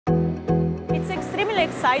really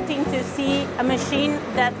exciting to see a machine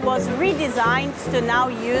that was redesigned to now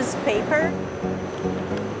use paper.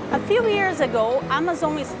 A few years ago,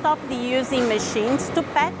 Amazon stopped using machines to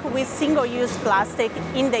pack with single-use plastic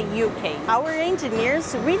in the UK. Our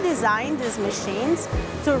engineers redesigned these machines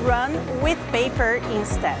to run with paper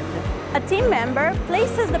instead. A team member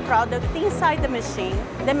places the product inside the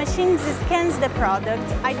machine scans the product,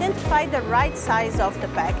 identifies the right size of the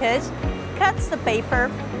package, cuts the paper,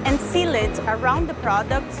 and seals it around the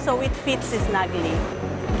product so it fits snugly.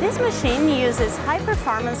 This machine uses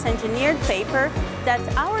high-performance engineered paper that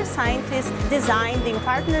our scientists designed in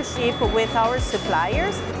partnership with our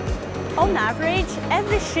suppliers. On average,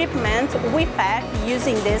 every shipment we pack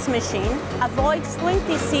using this machine avoids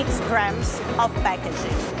 26 grams of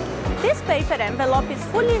packaging. This paper envelope is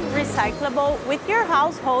fully recyclable with your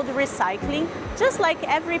household recycling, just like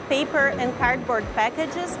every paper and cardboard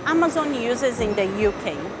packages Amazon uses in the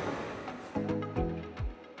UK.